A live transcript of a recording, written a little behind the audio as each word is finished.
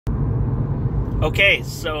Okay,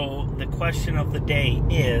 so the question of the day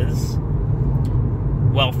is,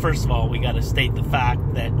 well, first of all, we got to state the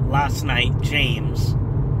fact that last night James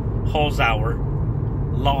Holzhauer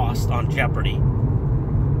lost on Jeopardy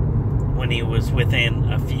when he was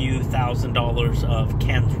within a few $1,000s of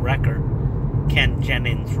Ken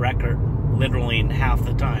Jennings' record, literally in half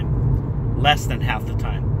the time, less than half the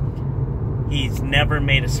time. He's never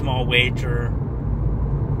made a small wager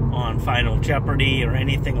on Final Jeopardy or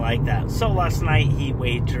anything like that. So last night he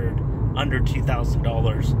wagered under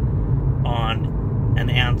 $2,000 on an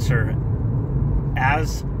answer,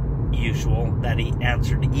 as usual, that he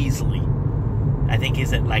answered easily. I think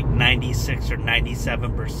he's at like 96 or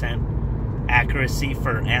 97% accuracy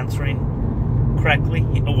for answering correctly.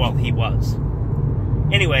 Well, he was.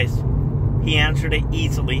 Anyways, he answered it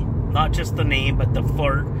easily. Not just the name, but the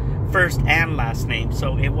first and last name.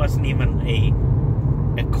 So it wasn't even a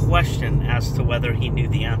question as to whether he knew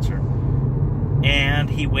the answer. And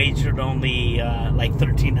he wagered only like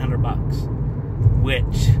 $1,300,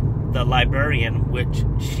 which the librarian, which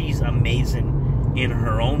she's amazing in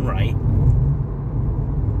her own right.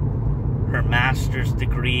 Her master's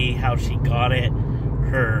degree, how she got it,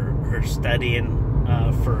 her studying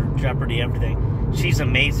for Jeopardy, everything. She's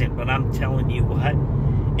amazing, but I'm telling you what,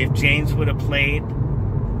 if James would have played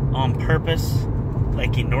on purpose,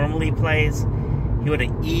 like he normally plays, he would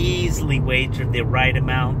have easily wagered the right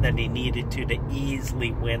amount that he needed to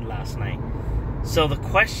easily win last night. So the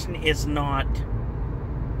question is not,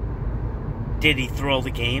 did he throw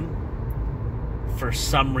the game for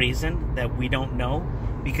some reason that we don't know?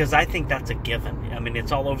 Because I think that's a given. I mean,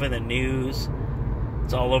 it's all over the news,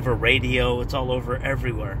 it's all over radio, it's all over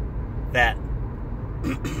everywhere that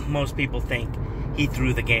most people think he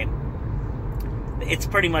threw the game. It's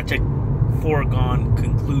pretty much a foregone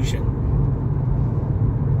conclusion.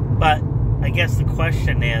 But I guess the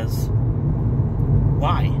question is,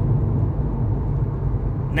 why?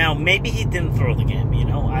 Now, maybe he didn't throw the game, you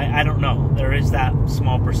know? I don't know. There is that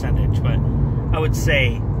small percentage, but I'd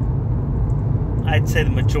say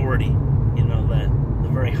the majority, you know, the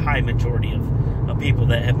very high majority of people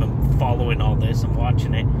that have been following all this and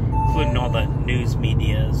watching it, including all the news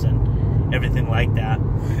medias and everything like that,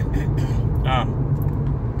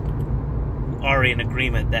 are in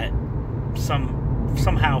agreement that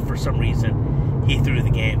somehow, for some reason, he threw the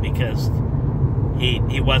game because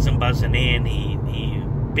he wasn't buzzing in. He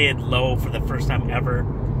bid low for the first time ever,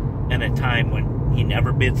 in a time when he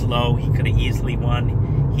never bids low. He could have easily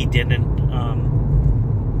won. He didn't.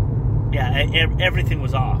 Everything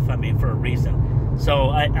was off. I mean, for a reason. So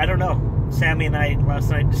I don't know. Sammy and I last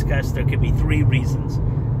night discussed there could be 3 reasons.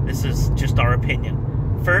 This is just our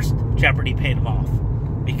opinion. First, Jeopardy paid him off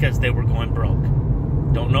because they were going broke.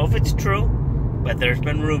 Don't know if it's true, but there's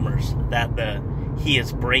been rumors that he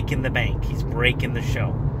is breaking the bank. He's breaking the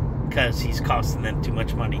show because he's costing them too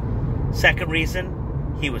much money. Second reason,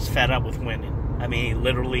 he was fed up with winning. I mean, he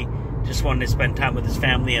literally just wanted to spend time with his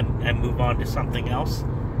family and move on to something else,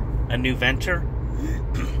 a new venture.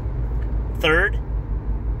 Third,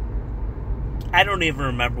 I don't even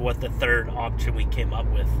remember what the third option we came up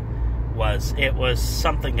with was. It was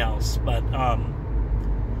something else, but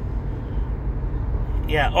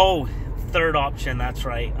third option, that's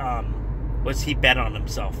right, was he bet on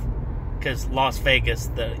himself. Because Las Vegas,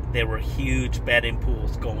 there were huge betting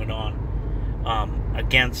pools going on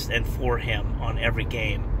against and for him on every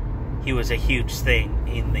game. He was a huge thing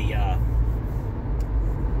in the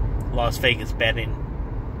Las Vegas betting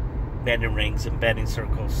rings and betting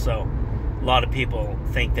circles. So a lot of people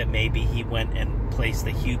think that maybe he went and placed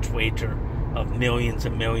a huge wager of millions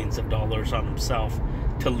and millions of dollars on himself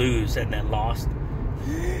to lose and then lost.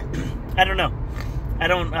 I don't know. I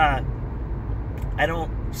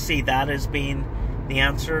don't see that as being the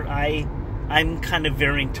answer. I'm kind of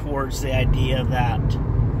veering towards the idea that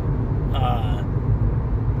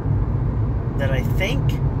I think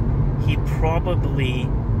he probably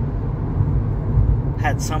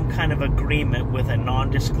had some kind of agreement with a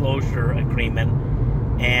non-disclosure agreement,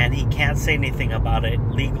 and he can't say anything about it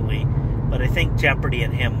legally. But I think Jeopardy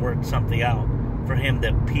and him worked something out for him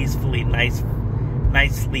to peacefully,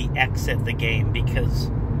 nicely exit the game, because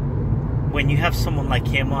when you have someone like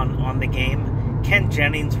him on the game, Ken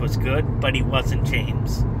Jennings was good, but he wasn't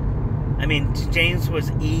James. I mean, James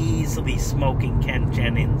was easily smoking Ken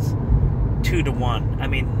Jennings 2-1. I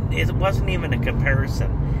mean, it wasn't even a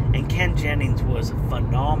comparison. And Ken Jennings was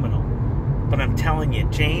phenomenal. But I'm telling you,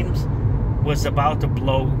 James was about to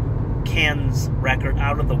blow Ken's record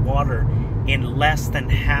out of the water in less than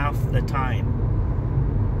half the time.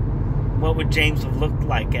 What would James have looked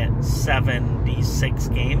like at 76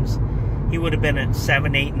 games? he would have been at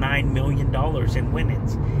 $7, $8, $9 million in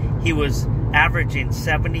winnings. He was averaging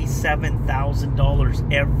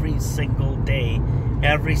 $77,000 every single day,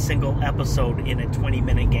 every single episode in a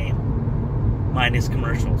 20-minute game, minus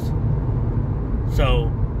commercials.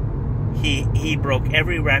 So he broke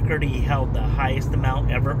every record. He held the highest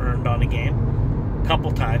amount ever earned on a game a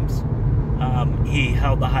couple times. He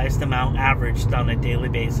held the highest amount averaged on a daily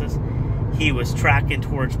basis. He was tracking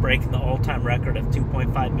towards breaking the all-time record of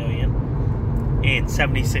 $2.5 million in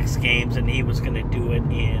 76 games, and he was going to do it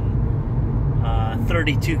in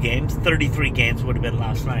 32 games. 33 games would have been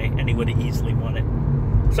last night, and he would have easily won it.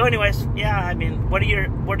 So anyways, yeah, I mean, what are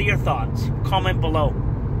your thoughts? Comment below.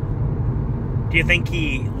 Do you think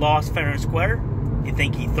he lost fair and square? Do you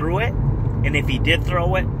think he threw it? And if he did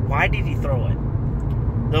throw it, why did he throw it?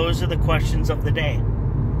 Those are the questions of the day.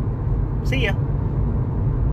 See ya.